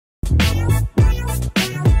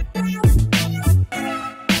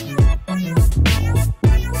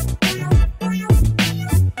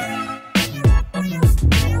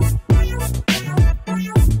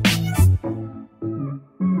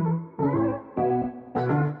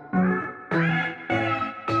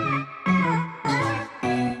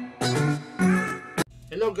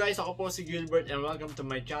guys, ako po si Gilbert and welcome to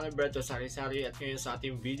my channel, Berto Sari-sari. At ngayon sa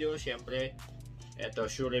ating video, syempre, eto,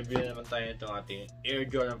 shoe review naman tayo itong ating Air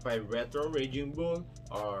Jordan 5 Retro Raging Bull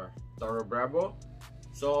or Toro Bravo.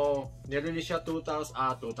 So, nirelease siya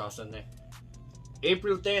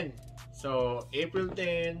April 10. So, April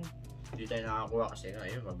 10, hindi tayo nakakuha kasi nga,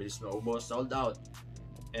 yun, mabilis maubos, sold out.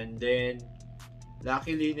 And then,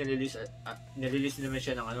 luckily, nirelease naman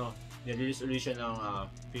siya ng nirelease ulit siya ng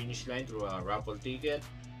finish line through a raffle ticket.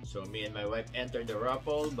 So me and my wife entered the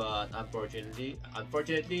raffle, but unfortunately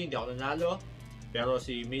hindi ako nanalo. Pero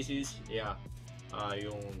si Mrs.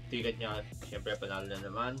 Yung ticket niya syempre panalo na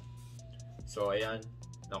naman. So ayan,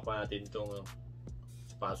 nakuha natin itong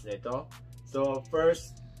spots na ito. So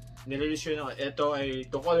first, nirelease yun ito ay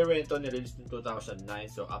itong colorway ito nirelease in 2009.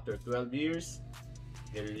 So after 12 years,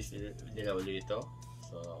 nirelease nila ulit ito.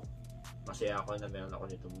 So masaya ako na meron ako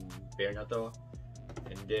nitong pair na to.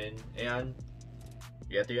 And then, ayan,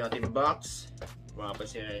 ito yung ating box.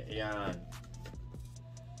 Mapapansin, ayan,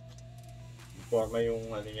 forma yung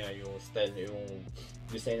niya, yung style, yung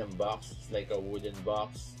design ng box. It's like a wooden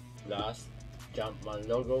box. Plus, Jumpman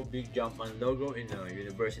logo, big Jumpman logo in a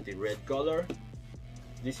university red color.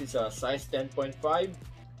 This is a size 10.5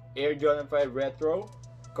 Air Jordan 5 Retro.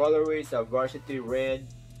 Colorway is a varsity red,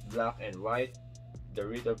 black, and white. The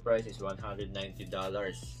retail price is $190.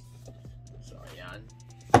 So ayan.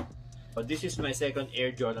 But this is my second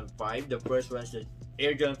Air Jordan 5. The first one is the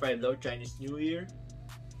Air Jordan 5 Low Chinese New Year.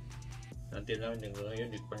 Until now,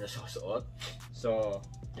 ngayon, hindi pa nasusuot. So,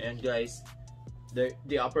 ayan guys.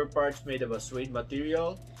 The upper part's made of a suede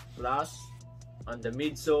material. Plus, on the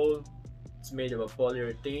midsole, it's made of a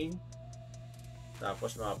polyurethane.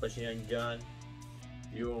 Tapos, mapapansin yan dyan.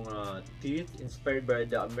 Yung teeth inspired by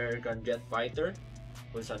the American jet fighter.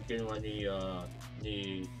 Kung saan kinuha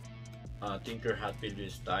ni Tinker Hatfield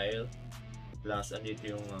yung style. Plus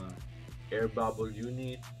andito yung air bubble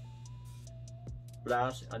unit.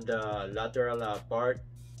 Plus on the lateral part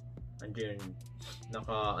andyan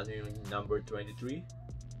yung number 23.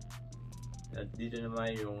 At dito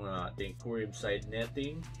naman yung ating Kurim side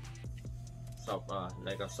netting, soft,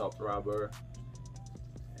 like a soft rubber.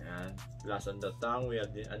 And plus on the tongue we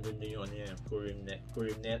have andun din yung Kurim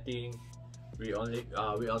netting. We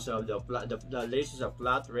also have the lace is a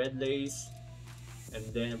flat red lace, and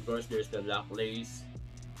then of course there's the black lace.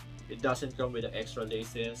 It doesn't come with the extra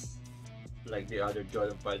laces like the other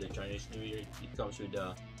Jordan 5, the Chinese New Year. It comes with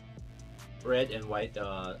the red and white,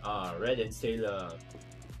 red and sail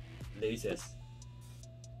laces.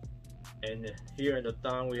 And here in the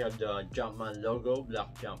tongue we have the Jumpman logo,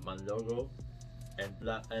 black Jumpman logo, and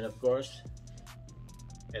black, and of course,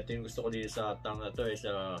 ito yung gusto ko dito sa tongue na to is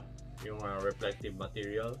yung reflective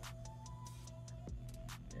material.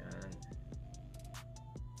 Yan.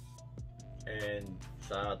 And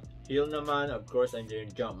sa heel naman, of course, andyan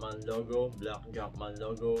yung Jumpman logo, black Jumpman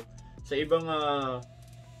logo. Sa ibang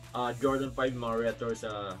Jordan 5 mga retro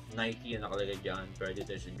sa Nike na nakalagay dyan, pero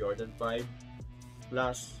dito sa Jordan 5.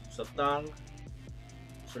 Plus sa tongue,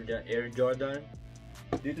 so dyan Air Jordan.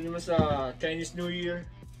 Dito naman sa Chinese New Year,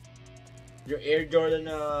 yung Air Jordan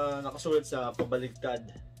na nakasulat sa pabaligtad.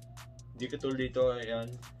 Hindi katulad dito, ayan,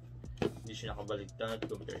 hindi siya nakabaligtad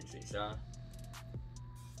compared sa isa.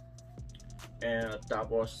 And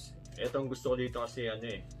tapos, etong gusto ko dito kasi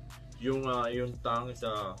yung tongue is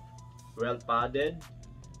well padded.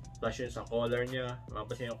 Plus yun sa collar niya,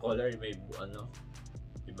 mapapansin yung collar may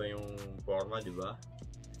iba yung forma, di ba?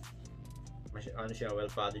 Siya,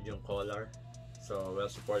 well padded yung collar. So well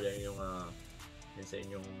supported yung sa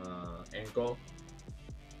inyong ankle.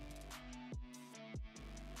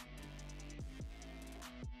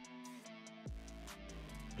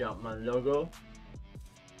 Jumpman logo,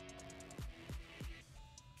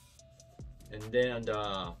 and then on the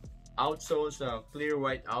outsole, clear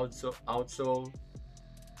white outsole,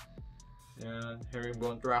 and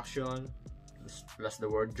herringbone traction, plus the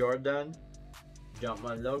word Jordan,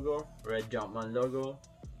 Jumpman logo, red Jumpman logo.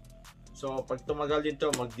 So pag tumagal din to,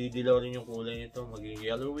 magdidilaw rin yung kulay nito, maging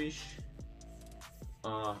yellowish.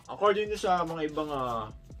 According to sa mga ibang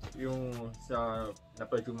yung sa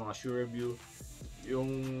napanood yung mga shoe review,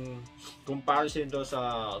 yung comparison to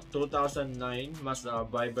sa 2009, mas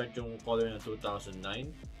vibrant yung color ng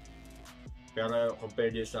 2009. Pero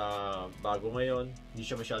compared din sa bago ngayon, hindi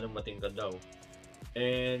siya masyadong matingkad daw.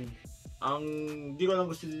 And ang hindi ko lang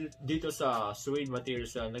gusto dito sa suede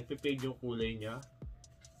material, nagpe-fade yung kulay niya.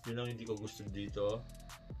 Yun lang hindi ko gusto dito.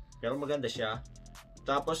 Pero maganda siya.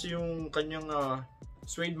 Tapos yung kanyang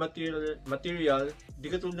suede material, di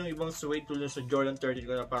katulad ng ibang suede tulad sa Jordan 13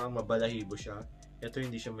 na parang mabalahibo siya. Ito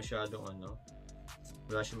hindi siya masyadong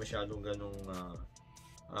wala siya masyadong ganong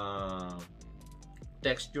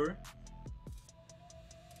texture.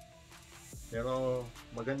 Pero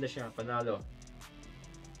maganda siya, panalo.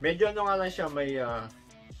 Medyo ano nga lang siya,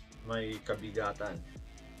 may kabigatan.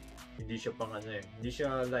 Hindi siya pang ano eh. Hindi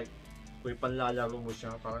siya like kung panlalaro mo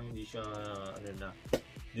siya, parang hindi siya ano na.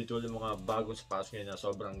 Dito yung mga bagong sapatos ngayon na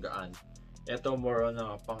sobrang gaan. Ito more on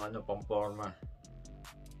pang forma.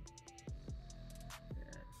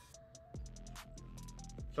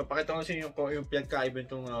 So pakita ko sa inyo yung pinagkaiba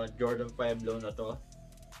itong Jordan 5 low na to.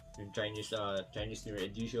 Yung Chinese New Year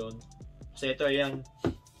edition. Kasi ito yan,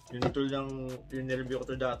 yung tool ng yung nireview ko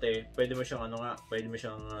to dati, pwede mo siyang pwede mo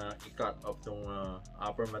siyang i-cut off tong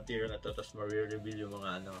upper material na to, tapos ma-reveal yung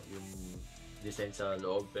mga yung design sa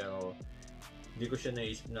loob, pero hindi ko siya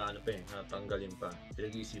naisip na natanggalin pa.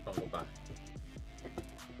 Pinag-iisipan ko pa.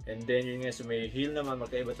 And then yun nga, so may heel naman,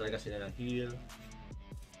 magkaiba talaga sila ng heel.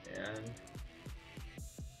 Ayan.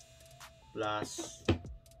 Plus,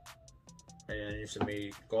 ayan yung sa may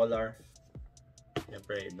collar.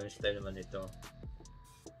 Siyempre, ibang style naman ito.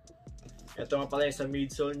 Ito nga pala yung sa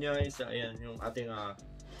midsole niya, ayan, yung ating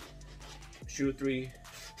shoe tree.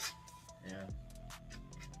 Ayan.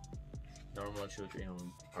 Normal shoe tree, yung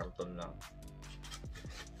carton lang.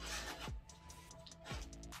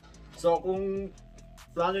 So, kung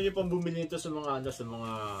plano niyo pang bumili nito sa mga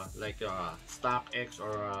like StockX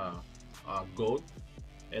or Goat,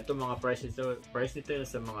 ito mga price nito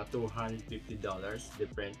sa mga $250.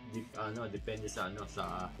 Depende sa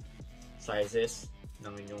sa sizes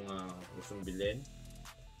ng inyong gustong bilhin.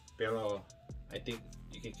 Pero I think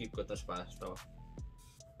i-keep ko to para to.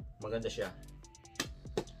 Maganda siya.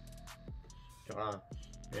 Tsaka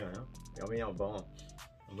ayan, yung bango.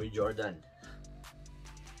 Amoy Jordan.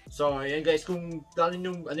 So ayan guys, kung plano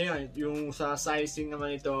niyo yung sa sizing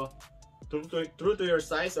naman ito, true to your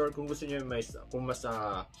size, or kung gusto niyo kung mas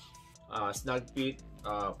snug fit,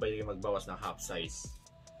 pwede kayo magbawas ng half size.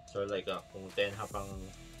 So like kung 10 half ang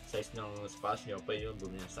size ng sapatos niyo, pwede yung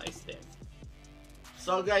bumili ng size 10.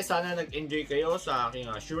 So guys, sana nag-enjoy kayo sa aking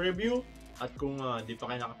shoe review. At kung di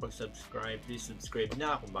pa kayo nakapag-subscribe, please subscribe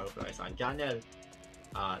na kung bago pa kayo sa aking channel.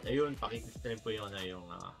 At ayun, pakiclick na rin po yung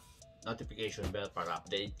notification bell para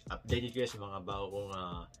updated kayo sa mga bago kong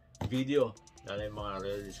video. Lalo yung mga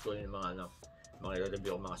release ko yung mga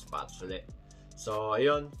review ko mga sapatos ulit. So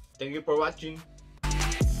ayun, thank you for watching.